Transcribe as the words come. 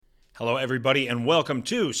Hello, everybody, and welcome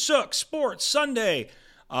to Sook Sports Sunday.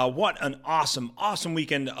 What an awesome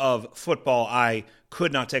weekend of football. I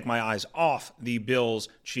could not take my eyes off the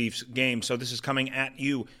Bills-Chiefs game, so this is coming at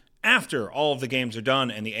you after all of the games are done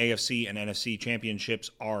and the AFC and NFC championships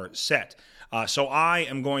are set. So I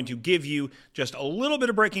am going to give you just a little bit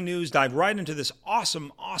of breaking news, dive right into this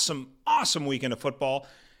awesome weekend of football.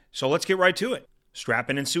 So let's get right to it. Strap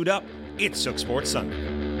in and suit up. It's Sook Sports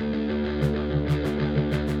Sunday.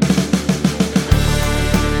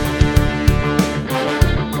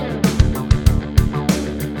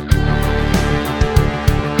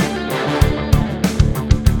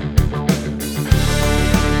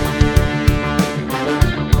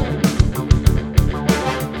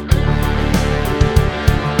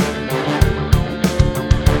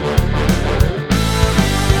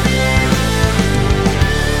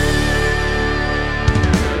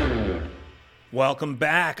 Welcome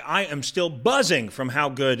back. I am still buzzing from how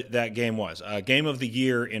good that game was. Game of the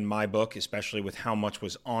year in my book, especially with how much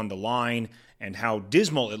was on the line and how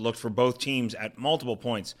dismal it looked for both teams at multiple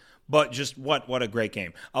points. But just what a great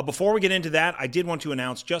game. Before we get into that, I did want to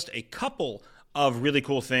announce just a couple of really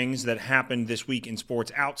cool things that happened this week in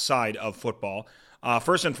sports outside of football.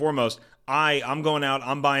 First and foremost, I'm going out.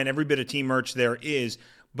 I'm buying every bit of team merch there is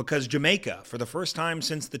because Jamaica, for the first time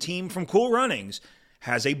since the team from Cool Runnings,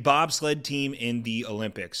 has a bobsled team in the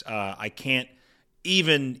Olympics. I can't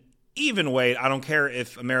even wait. I don't care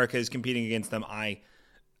if America is competing against them. I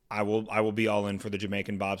will be all in for the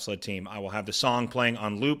Jamaican bobsled team. I will have the song playing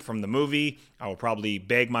on loop from the movie. I will probably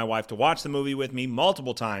beg my wife to watch the movie with me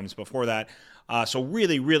multiple times before that. So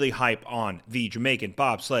really hype on the Jamaican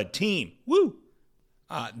bobsled team. Woo!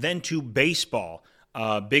 Then to baseball.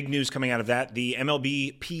 Big news coming out of that. The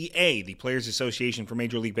MLBPA, the Players Association for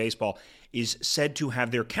Major League Baseball, is said to have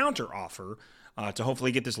their counteroffer to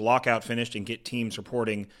hopefully get this lockout finished and get teams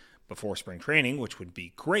reporting before spring training, which would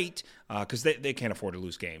be great because they can't afford to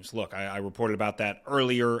lose games. Look, I reported about that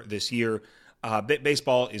earlier this year.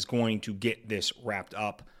 Baseball is going to get this wrapped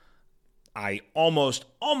up. I almost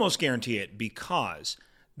guarantee it because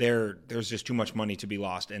there's just too much money to be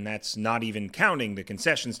lost, and that's not even counting the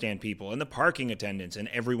concession stand people and the parking attendants and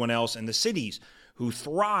everyone else in the cities who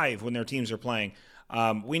thrive when their teams are playing.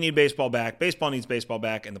 We need baseball back. Baseball needs baseball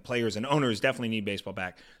back, and the players and owners definitely need baseball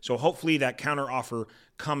back. So hopefully that counteroffer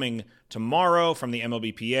coming tomorrow from the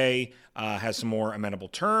MLBPA has some more amenable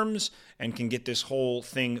terms and can get this whole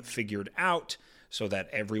thing figured out so that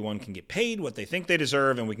everyone can get paid what they think they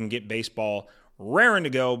deserve and we can get baseball raring to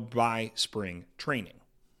go by spring training.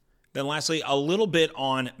 Then lastly, a little bit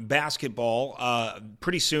on basketball.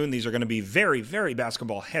 Pretty soon, these are going to be very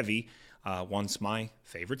basketball heavy. Once my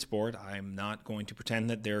favorite sport, I'm not going to pretend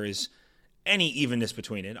that there is any evenness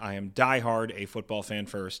between it. I am diehard a football fan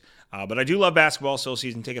first, but I do love basketball, still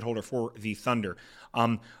season ticket holder for the Thunder.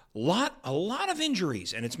 A lot of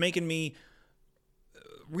injuries, and it's making me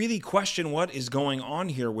really question what is going on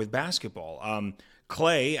here with basketball.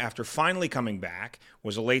 Clay, after finally coming back,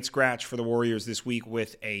 was a late scratch for the Warriors this week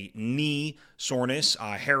with a knee soreness.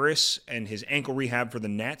 Harris and his ankle rehab for the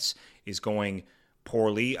Nets is going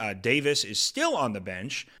poorly. Davis is still on the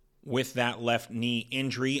bench with that left knee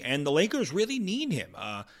injury, and the Lakers really need him.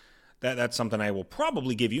 That's something I will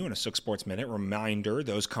probably give you in a Sook Sports Minute reminder.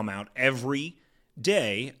 Those come out every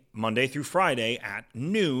day, Monday through Friday at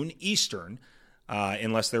noon Eastern.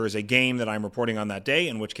 Unless there is a game that I'm reporting on that day,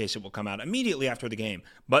 in which case it will come out immediately after the game.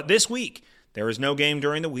 But this week, there is no game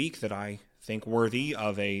during the week that I think worthy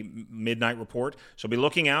of a midnight report. So be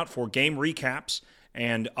looking out for game recaps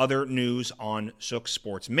and other news on Sook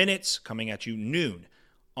Sports Minutes coming at you noon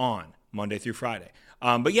on Monday through Friday.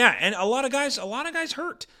 But yeah, and a lot of guys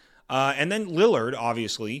hurt. And then Lillard,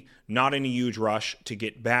 obviously, not in a huge rush to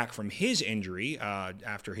get back from his injury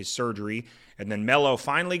after his surgery. And then Melo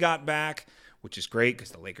finally got back, which is great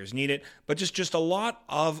because the Lakers need it. But just a lot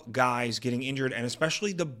of guys getting injured, and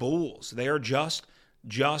especially the Bulls. They are just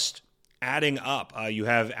adding up. You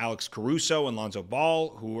have Alex Caruso and Lonzo Ball,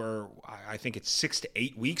 who are, I think it's 6 to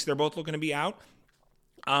 8 weeks they're both looking to be out.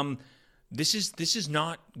 This is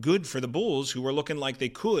not good for the Bulls, who are looking like they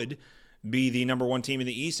could be the number one team in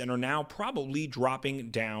the East and are now probably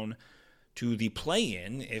dropping down to the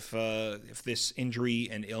play-in if this injury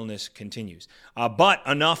and illness continues. But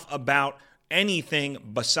enough about anything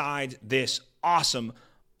besides this awesome,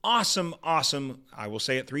 I will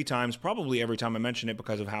say it 3 times, probably every time I mention it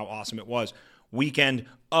because of how awesome it was, weekend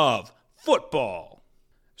of football.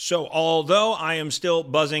 So although I am still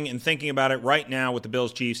buzzing and thinking about it right now with the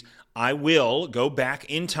Bills-Chiefs, I will go back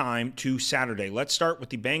in time to Saturday. Let's start with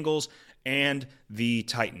the Bengals and the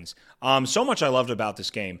Titans. So much I loved about this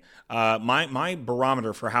game. My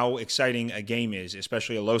barometer for how exciting a game is,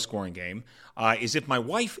 especially a low-scoring game, is if my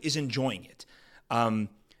wife is enjoying it.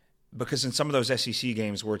 Because in some of those SEC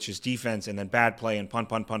games where it's just defense and then bad play and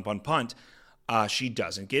punt, she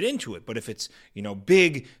doesn't get into it. But if it's,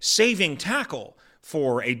 big saving tackle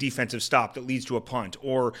for a defensive stop that leads to a punt,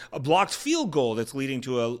 or a blocked field goal that's leading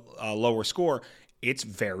to a lower score, it's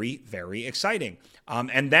very, very exciting.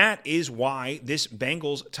 And that is why this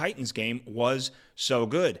Bengals-Titans game was so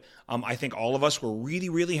good. I think all of us were really,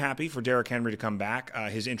 really happy for Derrick Henry to come back.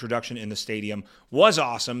 His introduction in the stadium was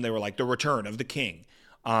awesome. They were like the return of the king.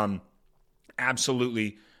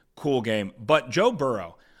 Absolutely cool game. But Joe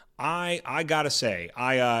Burrow, I gotta say,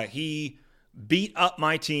 he beat up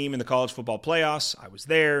my team in the college football playoffs. I was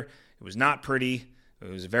there. It was not pretty. It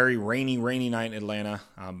was a very rainy night in Atlanta.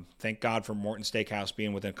 Thank God for Morton Steakhouse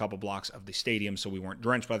being within a couple blocks of the stadium, so we weren't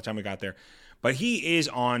drenched by the time we got there. But he is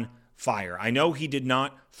on fire. I know he did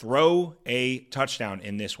not throw a touchdown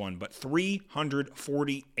in this one, but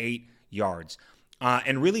 348 yards.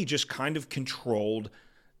 And really just kind of controlled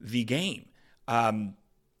the game.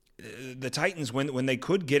 The Titans, when they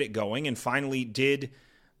could get it going and finally did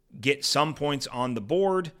get some points on the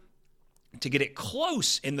board to get it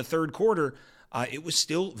close in the third quarter, it was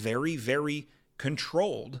still very, very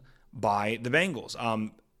controlled by the Bengals.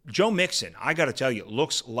 Joe Mixon, I got to tell you,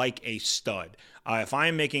 looks like a stud. If I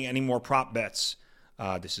am making any more prop bets,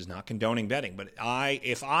 this is not condoning betting, but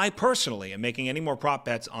if I personally am making any more prop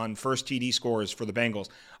bets on first TD scores for the Bengals,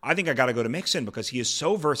 I think I got to go to Mixon because he is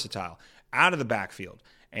so versatile out of the backfield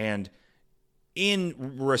and in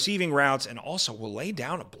receiving routes, and also will lay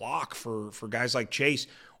down a block for guys like Chase.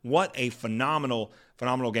 What a phenomenal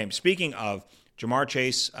game. Speaking of, Jamar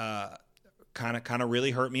Chase kind of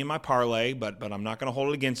really hurt me in my parlay, but I'm not going to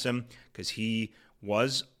hold it against him because he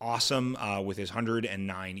was awesome with his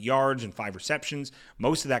 109 yards and 5 receptions,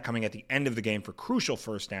 most of that coming at the end of the game for crucial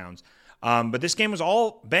first downs. But this game was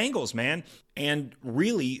all Bengals, man, and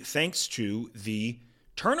really thanks to the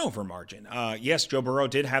turnover margin. Yes, Joe Burrow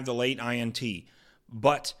did have the late INT,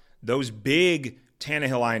 but those big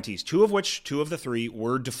Tannehill INTs, two of the 3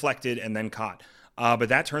 were deflected and then caught. But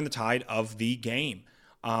that turned the tide of the game.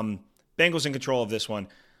 Bengals in control of this one.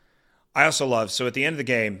 I also love, so at the end of the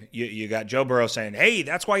game, you got Joe Burrow saying, hey,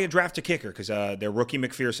 that's why you draft a kicker, because their rookie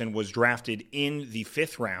McPherson was drafted in the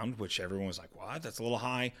 5th round, which everyone was like, what? That's a little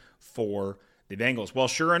high for the Bengals. Well,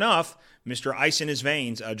 sure enough, Mr. Ice in his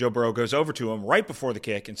veins, Joe Burrow goes over to him right before the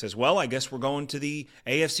kick and says, well, I guess we're going to the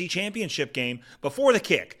AFC Championship game before the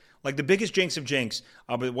kick. Like the biggest jinx of jinx.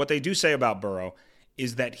 But what they do say about Burrow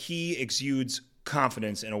is that he exudes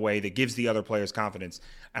confidence in a way that gives the other players confidence.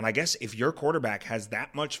 And I guess if your quarterback has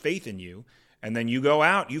that much faith in you, and then you go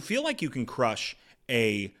out, you feel like you can crush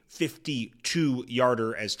a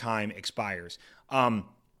 52-yarder as time expires.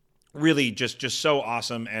 Really just so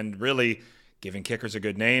awesome, and really giving kickers a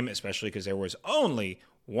good name, especially because there was only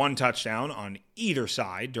 1 touchdown on either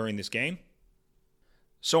side during this game.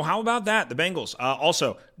 So how about that? The Bengals.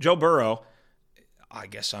 Also, Joe Burrow, I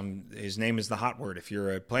guess his name is the hot word. If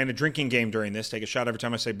you're playing a drinking game during this, take a shot every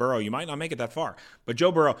time I say Burrow. You might not make it that far. But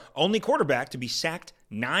Joe Burrow, only quarterback to be sacked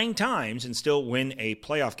 9 times and still win a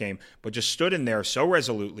playoff game, but just stood in there so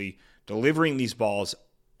resolutely, delivering these balls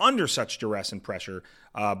under such duress and pressure.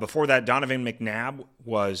 Before that, Donovan McNabb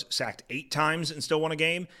was sacked 8 times and still won a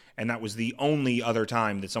game, and that was the only other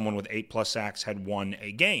time that someone with 8+ sacks had won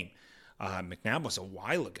a game. McNabb was a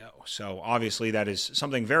while ago, so obviously that is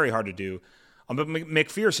something very hard to do. But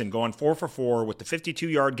McPherson going 4 for 4 with the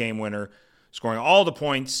 52-yard game winner, scoring all the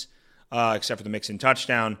points except for the Mixon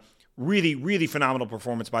touchdown. Really, really phenomenal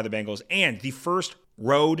performance by the Bengals, and the first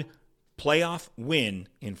road playoff win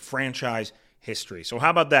in franchise history. So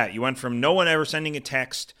how about that? You went from no one ever sending a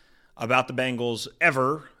text about the Bengals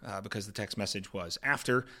ever, because the text message was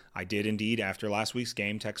after. I did indeed, after last week's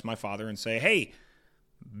game, text my father and say, hey,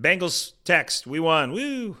 Bengals text, we won,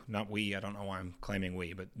 woo. Not we, I don't know why I'm claiming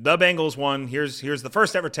we, but the Bengals won. Here's the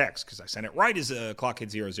first ever text, because I sent it right as the clock hit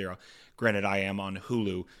 0-0. Granted, I am on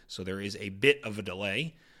Hulu, so there is a bit of a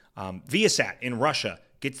delay. Viasat in Russia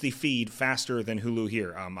gets the feed faster than Hulu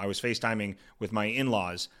here. I was FaceTiming with my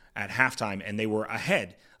in-laws at halftime, and they were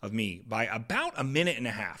ahead of me by about a minute and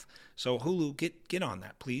a half. So Hulu, get on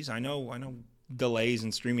that, please. I know delays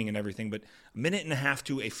and streaming and everything, but a minute and a half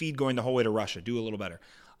to a feed going the whole way to Russia. Do a little better.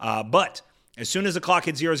 But as soon as the clock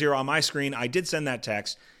hit 0-0 on my screen, I did send that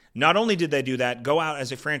text. Not only did they do that, go out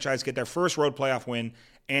as a franchise, get their first road playoff win,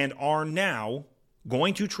 and are now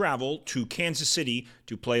going to travel to Kansas City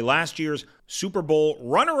to play last year's Super Bowl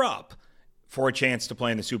runner-up for a chance to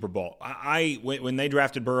play in the Super Bowl. When they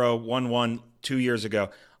drafted Burrow 1-1 2 years ago,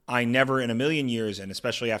 I never in a million years, and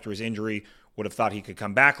especially after his injury, would have thought he could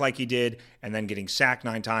come back like he did, and then getting sacked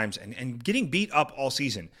 9 times and getting beat up all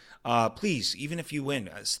season. Please, even if you win,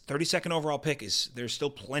 32nd overall pick, there's still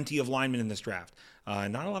plenty of linemen in this draft.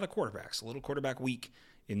 Not a lot of quarterbacks. A little quarterback weak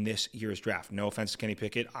in this year's draft. No offense to Kenny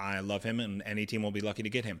Pickett. I love him, and any team will be lucky to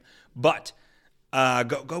get him. But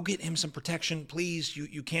go get him some protection, please.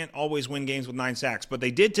 You can't always win games with 9 sacks, but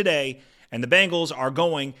they did today, and the Bengals are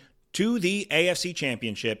going to the AFC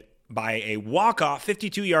Championship by a walk-off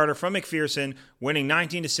 52-yarder from McPherson, winning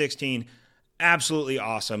 19-16. Absolutely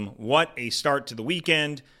awesome. What a start to the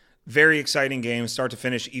weekend. Very exciting game, start to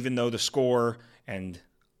finish, even though the score and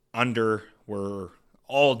under were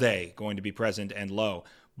all day going to be present and low.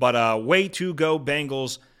 But way to go,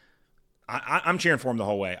 Bengals. I'm cheering for them the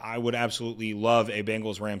whole way. I would absolutely love a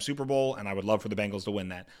Bengals-Rams Super Bowl, and I would love for the Bengals to win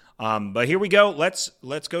that. But here we go. Let's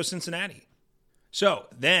go Cincinnati. So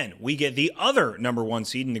then we get the other number 1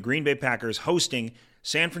 seed in the Green Bay Packers hosting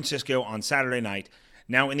San Francisco on Saturday night.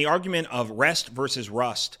 Now, in the argument of rest versus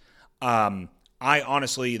rust, I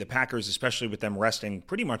honestly, the Packers, especially with them resting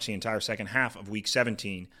pretty much the entire second half of Week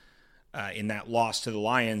 17 in that loss to the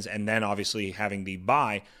Lions, and then obviously having the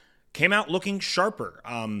bye, came out looking sharper.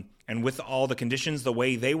 And with all the conditions the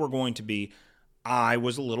way they were going to be, I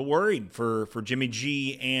was a little worried for Jimmy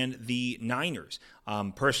G and the Niners.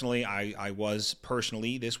 Personally, I was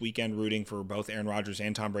this weekend rooting for both Aaron Rodgers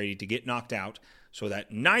and Tom Brady to get knocked out so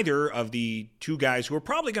that neither of the two guys who are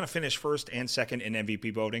probably going to finish first and second in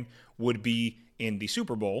MVP voting would be in the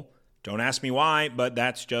Super Bowl. Don't ask me why, but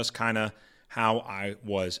that's just kind of how I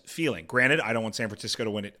was feeling. Granted, I don't want San Francisco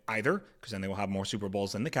to win it either, because then they will have more Super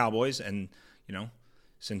Bowls than the Cowboys. And,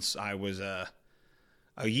 since I was a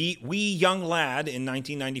wee young lad in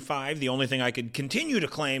 1995, the only thing I could continue to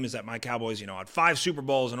claim is that my Cowboys, had 5 Super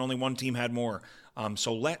Bowls and only one team had more.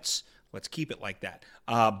 So let's keep it like that.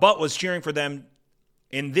 But was cheering for them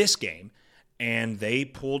in this game, and they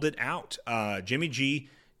pulled it out. Jimmy G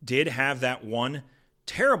did have that one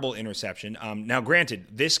terrible interception. Now, granted,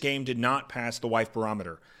 this game did not pass the wife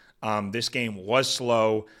barometer. This game was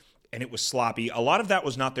slow, and it was sloppy. A lot of that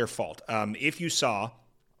was not their fault. If you saw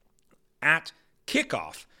at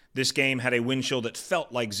kickoff, this game had a wind chill that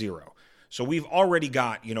felt like 0. So we've already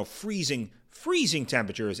got, freezing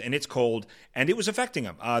temperatures, and it's cold, and it was affecting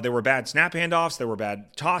them. There were bad snap handoffs. There were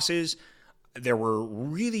bad tosses. There were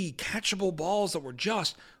really catchable balls that were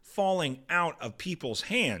just falling out of people's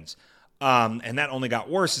hands. And that only got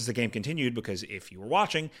worse as the game continued, because if you were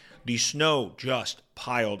watching, the snow just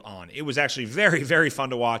piled on. It was actually very, very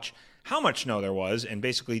fun to watch how much snow there was, and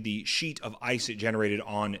basically the sheet of ice it generated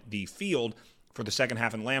on the field for the second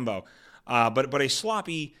half in Lambeau. But a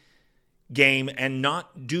sloppy game, and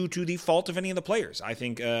not due to the fault of any of the players. I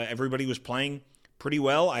think everybody was playing pretty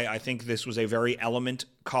well. I think this was a very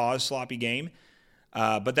element-caused sloppy game.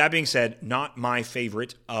 But that being said, not my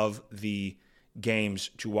favorite of the games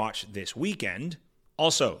to watch this weekend.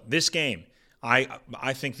 Also, this game,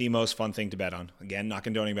 I think the most fun thing to bet on, again, not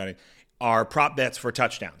condoning betting, are prop bets for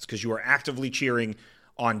touchdowns, because you are actively cheering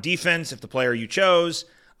on defense if the player you chose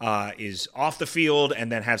is off the field,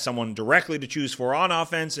 and then have someone directly to choose for on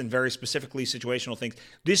offense, and very specifically situational things.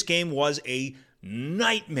 This game was a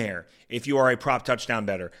nightmare if you are a prop touchdown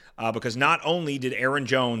bettor, because not only did Aaron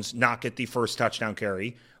Jones not get the first touchdown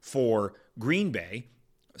carry for Green Bay,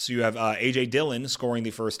 so you have A.J. Dillon scoring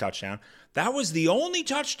the first touchdown. That was the only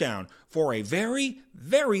touchdown for a very,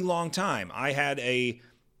 very long time. I had a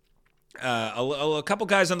couple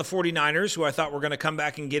guys on the 49ers who I thought were going to come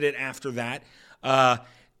back and get it after that.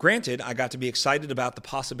 Granted, I got to be excited about the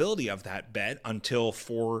possibility of that bet until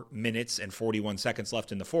 4 minutes and 41 seconds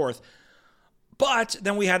left in the fourth. But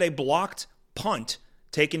then we had a blocked punt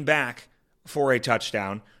taken back for a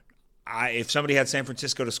touchdown. If somebody had San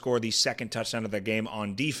Francisco to score the second touchdown of the game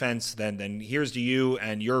on defense, then here's to you,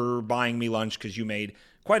 and you're buying me lunch because you made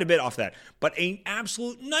quite a bit off that. But an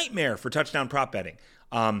absolute nightmare for touchdown prop betting.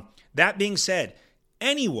 That being said,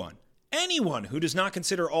 anyone who does not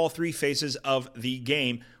consider all 3 phases of the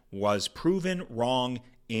game was proven wrong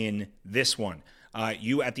in this one.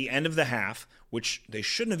 You, at the end of the half, which they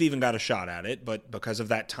shouldn't have even got a shot at it, but because of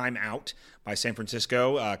that timeout by San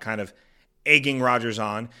Francisco, kind of egging Rodgers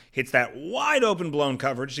on, hits that wide open blown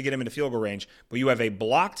coverage to get him into field goal range, but you have a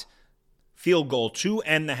blocked field goal to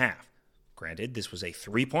end the half. Granted, this was a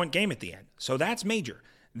 3-point game at the end, so that's major.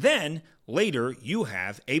 Then, later, you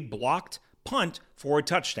have a blocked punt for a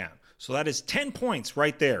touchdown. So that is 10 points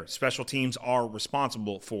right there. Special teams are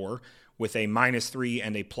responsible for, with a -3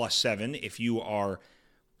 and a +7 if you are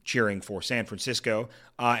cheering for San Francisco.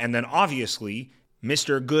 And then obviously,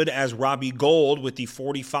 Mr. Good as Robbie Gould with the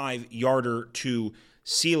 45-yarder to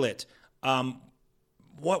seal it.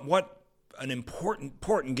 What an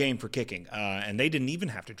important game for kicking. And they didn't even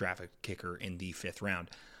have to draft a kicker in the 5th round.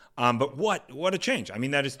 But what a change. I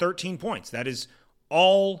mean, that is 13 points. That is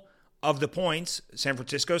all of the points San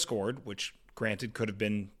Francisco scored, which granted could have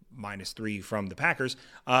been -3 from the Packers.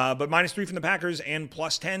 But -3 from the Packers and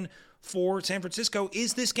 +10 for San Francisco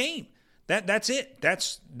is this game. That's it.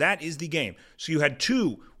 That is the game. So you had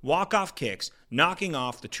 2 walk-off kicks knocking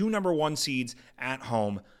off the 2 number 1 seeds at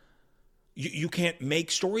home. You can't make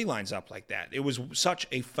storylines up like that. It was such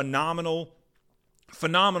a phenomenal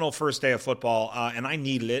first day of football, and I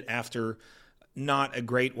needed it after not a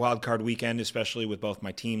great wild card weekend, especially with both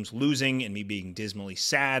my teams losing and me being dismally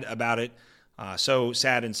sad about it. So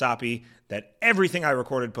sad and soppy that everything I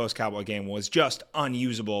recorded post-Cowboy game was just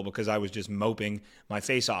unusable because I was just moping my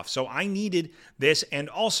face off. So I needed this, and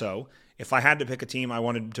also, if I had to pick a team I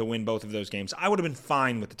wanted to win both of those games, I would have been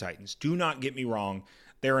fine with the Titans. Do not get me wrong.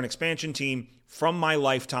 They're an expansion team from my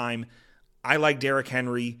lifetime. I like Derrick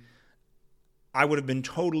Henry. I would have been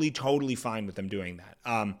totally fine with them doing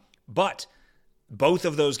that. But both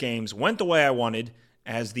of those games went the way I wanted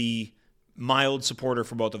as the mild supporter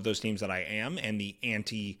for both of those teams that I am and the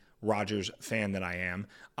anti-Rodgers fan that I am.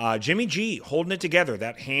 Jimmy G holding it together.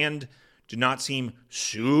 That hand did not seem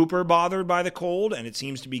super bothered by the cold, and it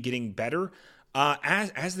seems to be getting better.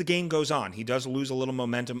 As the game goes on, he does lose a little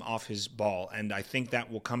momentum off his ball, and I think that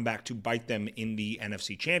will come back to bite them in the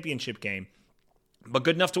NFC Championship game. But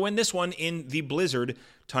good enough to win this one in the blizzard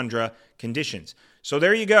tundra conditions. So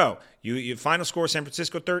there you go. You final score, San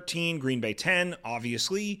Francisco 13, Green Bay 10,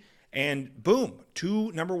 obviously. And boom,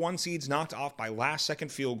 2 number 1 seeds knocked off by last-second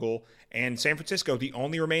field goal, and San Francisco, the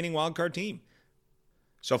only remaining wildcard team.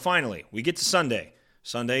 So finally, we get to Sunday.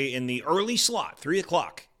 Sunday in the early slot, 3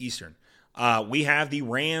 o'clock Eastern. We have the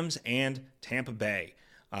Rams and Tampa Bay.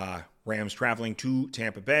 Rams traveling to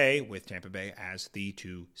Tampa Bay with Tampa Bay as the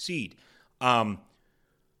 2 seed.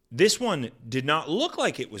 This one did not look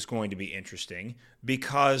like it was going to be interesting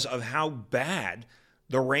because of how bad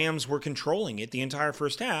the Rams were controlling it the entire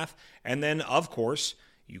first half. And then, of course,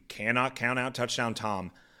 you cannot count out Touchdown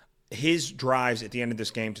Tom. His drives at the end of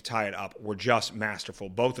this game to tie it up were just masterful,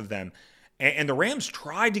 both of them. And the Rams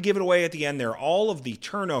tried to give it away at the end there. All of the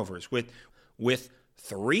turnovers with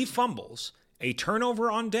 3 fumbles, a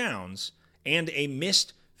turnover on downs, and a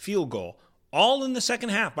missed field goal, all in the second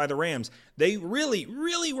half by the Rams. They really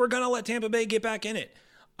were going to let Tampa Bay get back in it.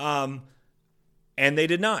 And they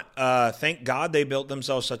did not. Thank God they built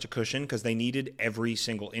themselves such a cushion because they needed every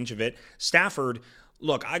single inch of it. Stafford,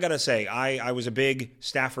 look, I got to say, I was a big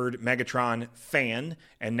Stafford Megatron fan,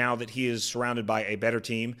 and now that he is surrounded by a better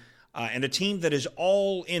team, and a team that is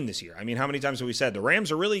all in this year. I mean, how many times have we said the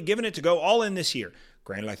Rams are really giving it to go all in this year?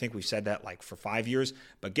 Granted, I think we've said that like for 5 years,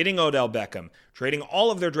 but getting Odell Beckham, trading all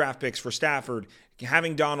of their draft picks for Stafford,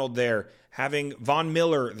 having Donald there, having Von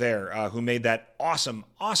Miller there, who made that awesome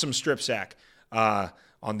strip sack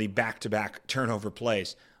on the back-to-back turnover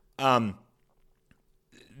plays.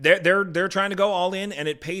 They're trying to go all in, and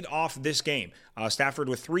it paid off this game. Stafford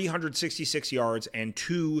with 366 yards and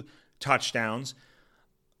 2 touchdowns.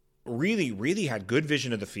 Really had good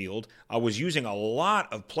vision of the field. Was using a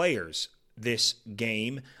lot of players this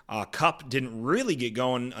game. Kupp didn't really get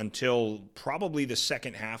going until probably the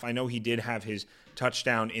second half. I know he did have his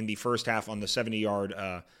touchdown in the first half on the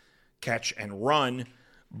 70-yard catch and run,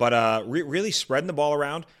 but really spreading the ball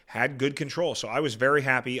around, had good control. So I was very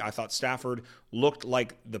happy. I thought Stafford looked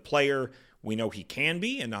like the player we know he can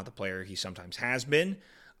be and not the player he sometimes has been.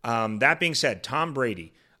 That being said, Tom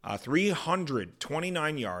Brady,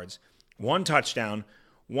 329 yards, 1 touchdown,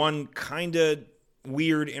 1 kind of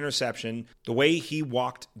weird interception. The way he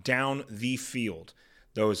walked down the field,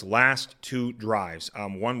 those last 2 drives,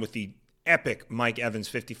 one with the epic Mike Evans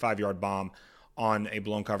 55-yard bomb on a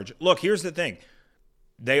blown coverage. Look, here's the thing.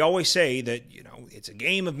 They always say that, it's a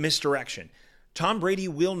game of misdirection. Tom Brady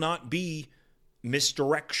will not be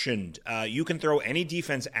misdirectioned. You can throw any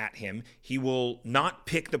defense at him. He will not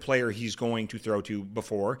pick the player he's going to throw to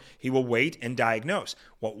before. He will wait and diagnose.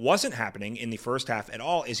 What wasn't happening in the first half at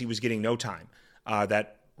all is he was getting no time.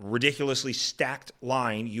 That ridiculously stacked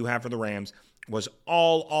line you have for the Rams was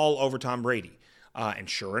all over Tom Brady. And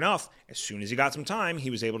sure enough, as soon as he got some time,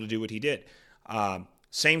 he was able to do what he did.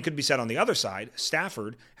 Same could be said on the other side.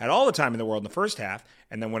 Stafford had all the time in the world in the first half,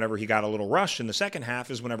 and then whenever he got a little rush in the second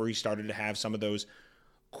half is whenever he started to have some of those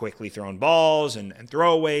quickly thrown balls and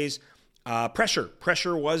throwaways.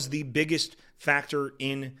 Pressure was the biggest factor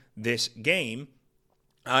in this game,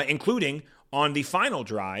 including on the final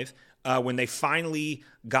drive, when they finally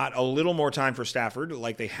got a little more time for Stafford,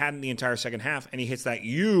 like they hadn't the entire second half, and he hits that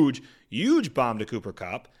huge, huge bomb to Cooper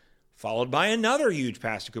Kupp, followed by another huge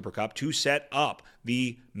pass to Cooper Kupp to set up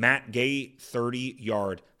the Matt Gay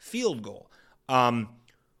 30-yard field goal.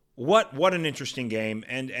 What an interesting game.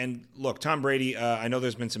 And look, Tom Brady, I know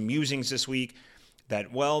there's been some musings this week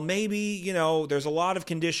that, well, maybe, there's a lot of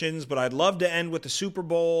conditions, but I'd love to end with the Super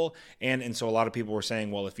Bowl. And so a lot of people were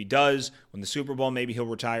saying, well, if he does win the Super Bowl, maybe he'll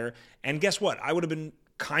retire. And guess what? I would have been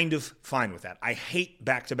kind of fine with that. I hate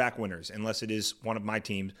back-to-back winners, unless it is one of my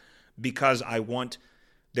teams, because I want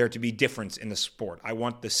there to be difference in the sport. I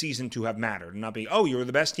want the season to have mattered and not be, oh, you're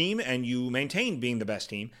the best team and you maintain being the best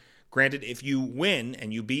team. Granted, if you win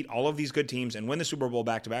and you beat all of these good teams and win the Super Bowl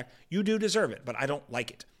back-to-back, you do deserve it, but I don't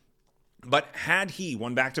like it. But had he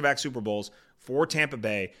won back-to-back Super Bowls for Tampa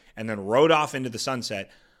Bay and then rode off into the sunset,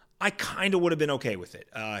 I kind of would have been okay with it.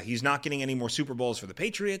 He's not getting any more Super Bowls for the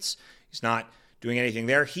Patriots. He's not doing anything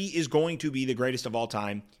there. He is going to be the greatest of all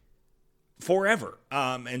time forever.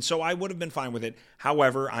 And so I would have been fine with it.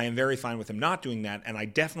 However, I am very fine with him not doing that, and I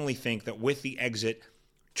definitely think that with the exit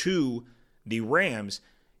to the Rams,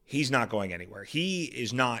 he's not going anywhere. He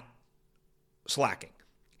is not slacking.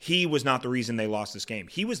 He was not the reason they lost this game.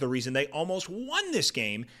 He was the reason they almost won this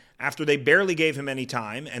game after they barely gave him any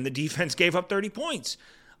time and the defense gave up 30 points.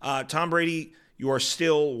 Tom Brady, you are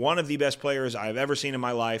still one of the best players I've ever seen in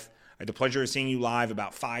my life. I had the pleasure of seeing you live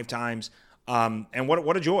about 5 times. And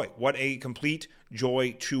what a joy. What a complete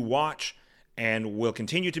joy to watch, and will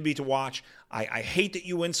continue to be to watch. I hate that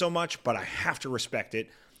you win so much, but I have to respect it.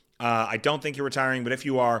 I don't think you're retiring, but if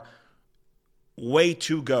you are, way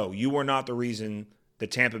to go. You were not the reason that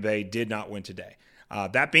Tampa Bay did not win today.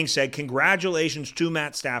 That being said, congratulations to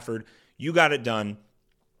Matt Stafford. You got it done.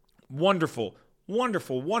 Wonderful,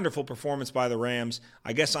 wonderful, wonderful performance by the Rams.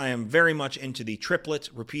 I guess I am very much into the triplet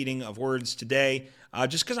repeating of words today,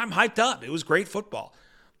 just because I'm hyped up. It was great football.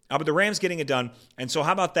 But the Rams getting it done. And so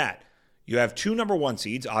how about that? You have 2 number 1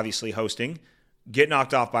 seeds, obviously hosting, get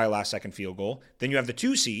knocked off by a last-second field goal. Then you have the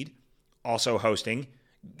 2 seed, also hosting,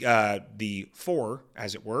 the 4,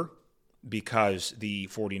 as it were, because the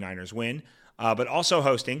 49ers win, but also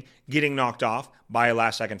hosting, getting knocked off by a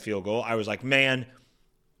last-second field goal. I was like, man,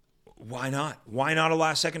 why not? Why not a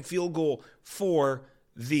last-second field goal for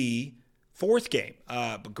the 4th game?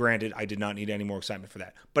 But granted, I did not need any more excitement for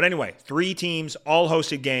that. But anyway, 3 teams, all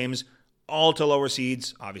hosted games, all to lower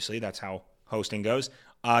seeds. Obviously, that's how hosting goes.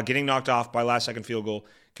 Getting knocked off by last-second field goal.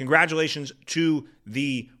 Congratulations to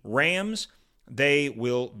the Rams. They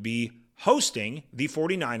will be hosting the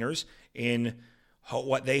 49ers in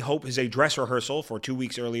what they hope is a dress rehearsal for 2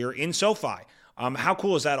 weeks earlier in SoFi. How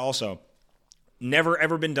cool is that also? Never,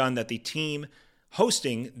 ever been done that the team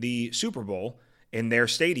hosting the Super Bowl in their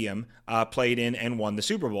stadium played in and won the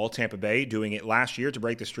Super Bowl. Tampa Bay doing it last year to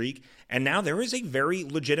break the streak. And now there is a very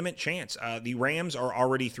legitimate chance. The Rams are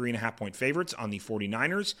already 3.5-point favorites on the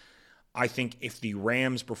 49ers. I think if the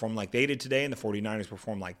Rams perform like they did today and the 49ers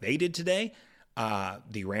perform like they did today,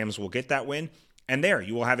 the Rams will get that win. And there,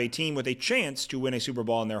 you will have a team with a chance to win a Super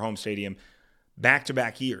Bowl in their home stadium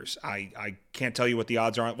back-to-back years. I can't tell you what the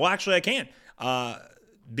odds are. Well, actually, I can,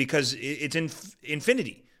 because it's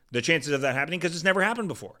infinity, the chances of that happening, because it's never happened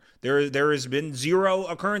before. There has been 0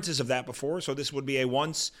 occurrences of that before, so this would be a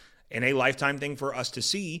once-in-a-lifetime thing for us to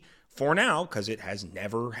see for now, because it has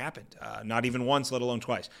never happened, not even once, let alone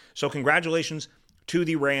twice. So congratulations to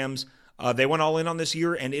the Rams. They went all in on this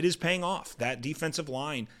year, and it is paying off. That defensive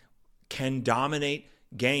line can dominate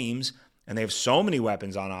games, and they have so many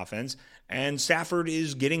weapons on offense, and Stafford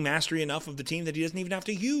is getting mastery enough of the team that he doesn't even have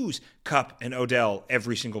to use Kupp and Odell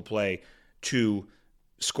every single play to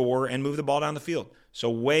score and move the ball down the field. So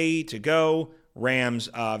way to go, Rams.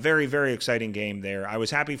 Very, very exciting game there. I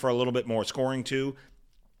was happy for a little bit more scoring too,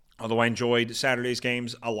 although I enjoyed Saturday's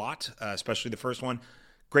games a lot, especially the first one.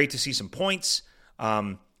 Great to see some points.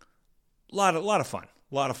 A lot of fun.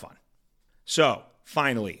 So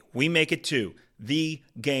finally, we make it to the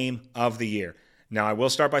game of the year. Now, I will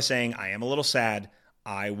start by saying I am a little sad.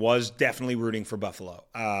 I was definitely rooting for Buffalo.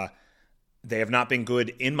 They have not been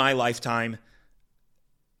good in my lifetime,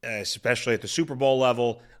 especially at the Super Bowl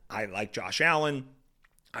level. I like Josh Allen.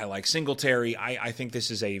 I like Singletary. I think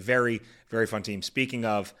this is a very, very fun team. Speaking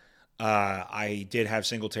of, I did have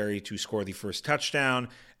Singletary to score the first touchdown,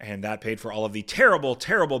 and that paid for all of the terrible,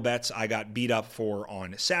 terrible bets I got beat up for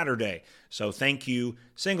on Saturday. So thank you,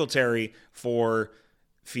 Singletary, for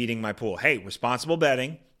feeding my pool. Hey, responsible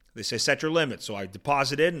betting. They say set your limit. So I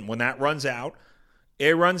deposited, and when that runs out,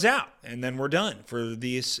 it runs out, and then we're done for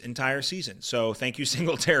this entire season. So thank you,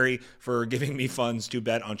 Singletary, for giving me funds to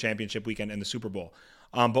bet on championship weekend and the Super Bowl.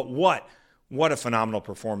 But what a phenomenal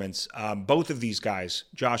performance. Both of these guys,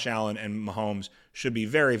 Josh Allen and Mahomes, should be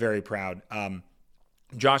very, very proud.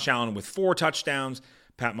 Josh Allen with 4 touchdowns,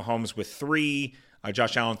 Pat Mahomes with 3.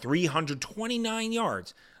 Josh Allen, 329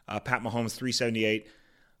 yards. Pat Mahomes, 378.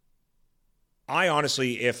 I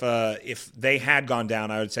honestly, if they had gone down,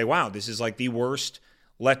 I would say, wow, this is like the worst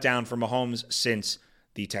letdown for Mahomes since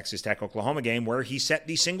the Texas Tech-Oklahoma game, where he set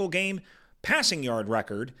the single-game passing yard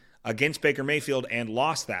record against Baker Mayfield and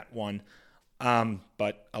lost that one.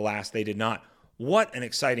 But alas, they did not. What an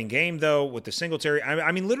exciting game, though, with the Singletary.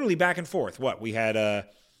 I mean, literally back and forth. We had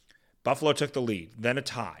Buffalo took the lead, then a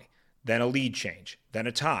tie, then a lead change, then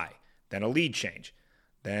a tie, then a lead change.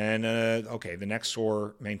 Then, the next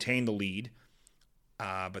score maintained the lead,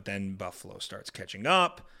 but then Buffalo starts catching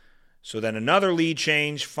up. So then another lead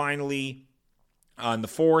change, finally, on the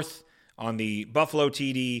 4th, on the Buffalo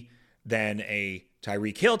TD, then a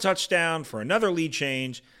Tyreek Hill touchdown for another lead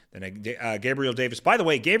change, then a Gabriel Davis. By the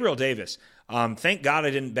way, Gabriel Davis, thank God I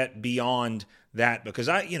didn't bet beyond that, because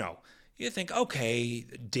you think, okay,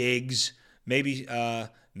 Diggs, maybe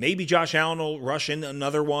Josh Allen will rush in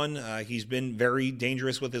another one. He's been very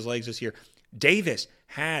dangerous with his legs this year. Davis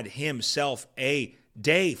had himself a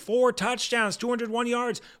day, 4 touchdowns, 201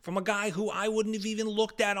 yards from a guy who I wouldn't have even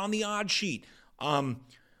looked at on the odd sheet.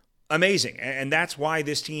 Amazing. And that's why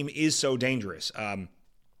this team is so dangerous.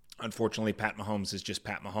 Unfortunately, Pat Mahomes is just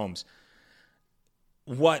Pat Mahomes.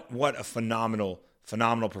 What a phenomenal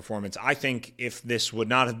performance. I think if this would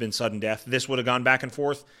not have been sudden death, this would have gone back and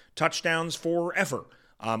forth touchdowns forever.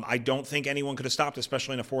 I don't think anyone could have stopped,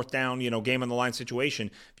 especially in a 4th down, game on the line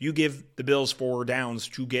situation. If you give the Bills 4 downs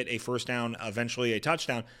to get a first down, eventually a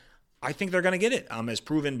touchdown, I think they're going to get it, as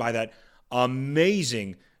proven by that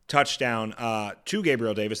amazing touchdown to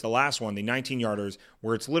Gabriel Davis, the last one, the 19-yarders,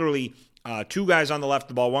 where it's literally 2 guys on the left of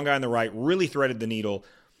the ball, 1 guy on the right, really threaded the needle.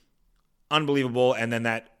 Unbelievable. And then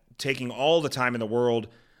that taking all the time in the world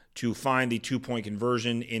to find the 2-point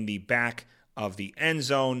conversion in the back of the end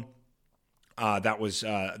zone. That was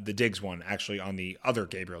the Diggs one, actually, on the other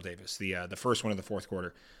Gabriel Davis, the first one in the 4th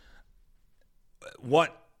quarter.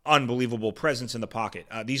 What unbelievable presence in the pocket.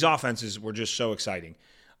 These offenses were just so exciting.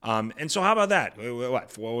 And so how about that?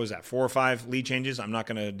 What was that, 4 or 5 lead changes? I'm not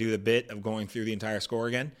going to do the bit of going through the entire score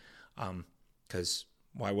again, because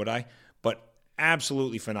why would I? But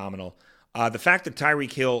absolutely phenomenal. The fact that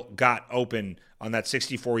Tyreek Hill got open on that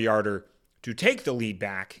 64-yarder to take the lead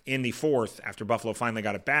back in the 4th after Buffalo finally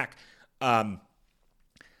got it back,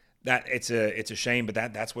 that it's a shame, but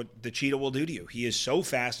that's what the Cheetah will do to you. He is so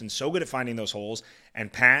fast and so good at finding those holes,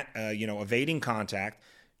 and Pat, evading contact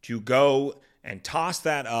to go and toss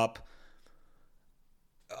that up,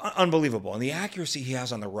 unbelievable. And the accuracy he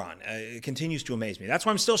has on the run, it continues to amaze me. That's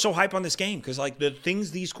why I'm still so hype on this game, because the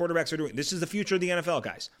things these quarterbacks are doing, this is the future of the NFL,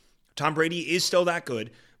 guys. Tom Brady is still that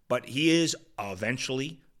good, but he is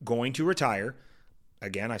eventually going to retire.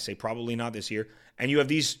 Again, I say probably not this year. And you have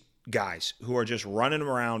these guys who are just running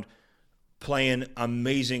around playing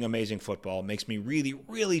amazing, amazing football. Makes me really,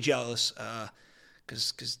 really jealous,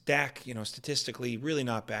 because Dak, statistically really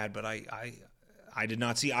not bad, but I did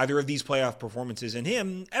not see either of these playoff performances in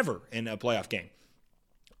him ever in a playoff game.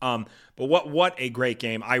 But what a great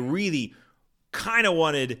game. I really kind of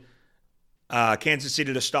wanted Kansas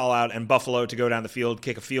City to stall out and Buffalo to go down the field,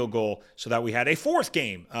 kick a field goal, so that we had a 4th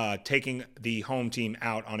game taking the home team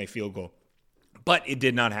out on a field goal. But it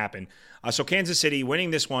did not happen. So Kansas City winning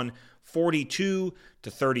this one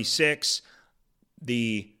 42-36.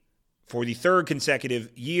 For the 3rd consecutive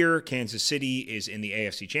year, Kansas City is in the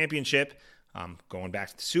AFC Championship, going back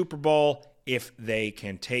to the Super Bowl. If they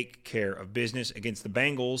can take care of business against the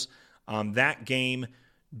Bengals, that game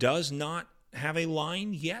does not have a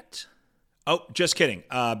line yet. Oh, just kidding.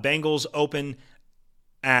 Bengals open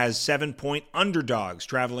as 7-point underdogs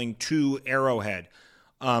traveling to Arrowhead.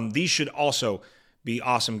 These should also be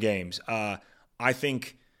awesome games. I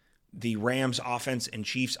think the Rams offense and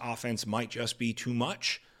Chiefs offense might just be too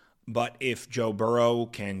much, but if Joe Burrow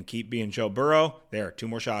can keep being Joe Burrow, 2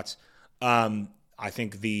 more shots. I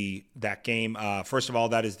think that game, first of all,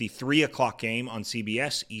 that is the 3:00 game on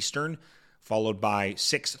CBS Eastern, followed by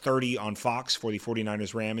 6:30 on Fox for the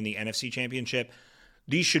 49ers Ram in the NFC Championship.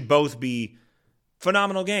 These should both be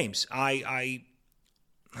phenomenal games. I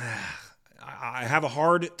have a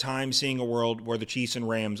hard time seeing a world where the Chiefs and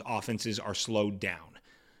Rams offenses are slowed down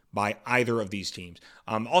by either of these teams.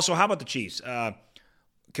 Also, how about the Chiefs?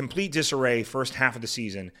 Complete disarray first half of the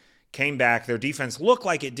season. Came back. Their defense looked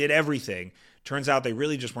like it did everything Turns out they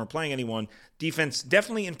really just weren't playing anyone. Defense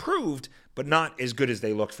definitely improved, but not as good as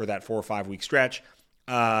they looked for that 4 or 5 week stretch.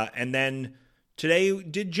 And then today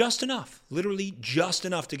did just enough, literally just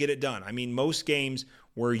enough to get it done. I mean, most games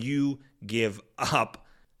where you give up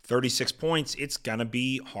 36 points, it's going to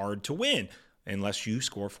be hard to win unless you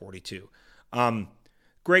score 42.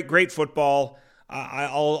 Great football.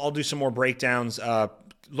 I'll do some more breakdowns.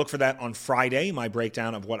 Look for that on Friday, my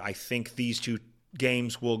breakdown of what I think these two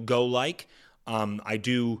games will go like. I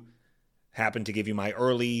do happen to give you my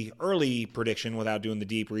early prediction without doing the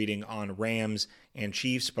deep reading on Rams and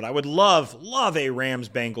Chiefs, but I would love a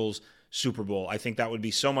Rams-Bengals Super Bowl. I think that would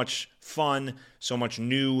be so much fun, so much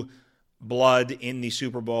new blood in the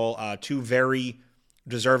Super Bowl. Two very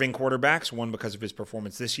deserving quarterbacks, one because of his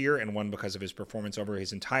performance this year and one because of his performance over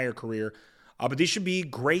his entire career. But these should be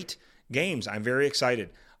great games. I'm very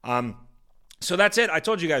excited. So that's it. I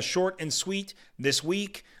told you guys, short and sweet this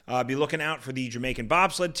week. Be looking out for the Jamaican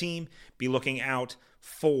bobsled team. Be looking out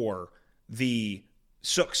for the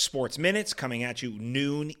Sook Sports Minutes coming at you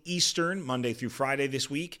noon Eastern, Monday through Friday this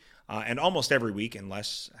week, and almost every week,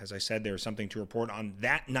 unless, as I said, there's something to report on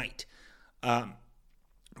that night.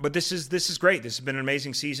 But this is great. This has been an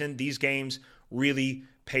amazing season. These games really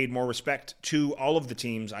paid more respect to all of the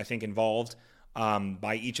teams, I think, involved,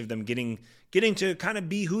 by each of them getting to kind of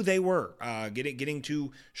be who they were, getting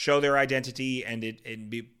to show their identity and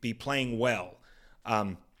be playing well,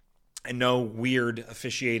 and no weird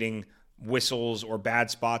officiating whistles or bad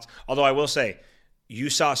spots. Although I will say, you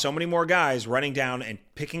saw so many more guys running down and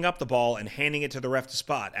picking up the ball and handing it to the ref to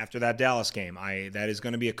spot after that Dallas game. That is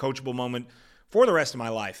going to be a coachable moment for the rest of my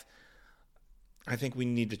life. I think we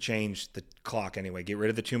need to change the clock anyway. Get rid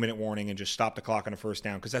of the 2-minute warning and just stop the clock on a first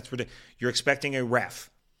down, because that's ridiculous. You're expecting a ref,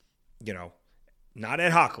 not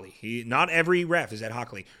Ed Hockley. Not every ref is Ed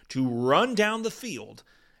Hockley, to run down the field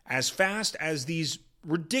as fast as these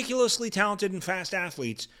ridiculously talented and fast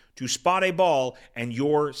athletes to spot a ball, and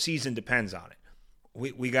your season depends on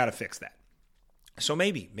it. We got to fix that. So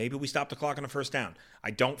maybe we stop the clock on a first down. I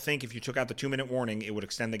don't think if you took out the 2-minute warning, it would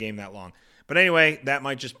extend the game that long. But anyway, that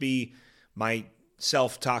might just be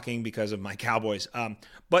myself talking because of my Cowboys.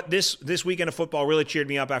 But this weekend of football really cheered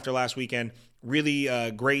me up after last weekend.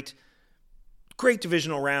 Really great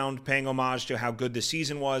divisional round, paying homage to how good the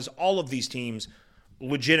season was. All of these teams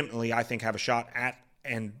legitimately, I think, have a shot at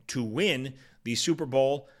and to win the Super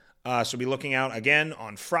Bowl. So be looking out again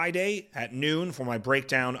on Friday at noon for my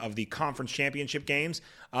breakdown of the conference championship games.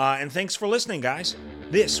 And thanks for listening, guys.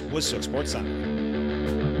 This was Sook Sports Sunday.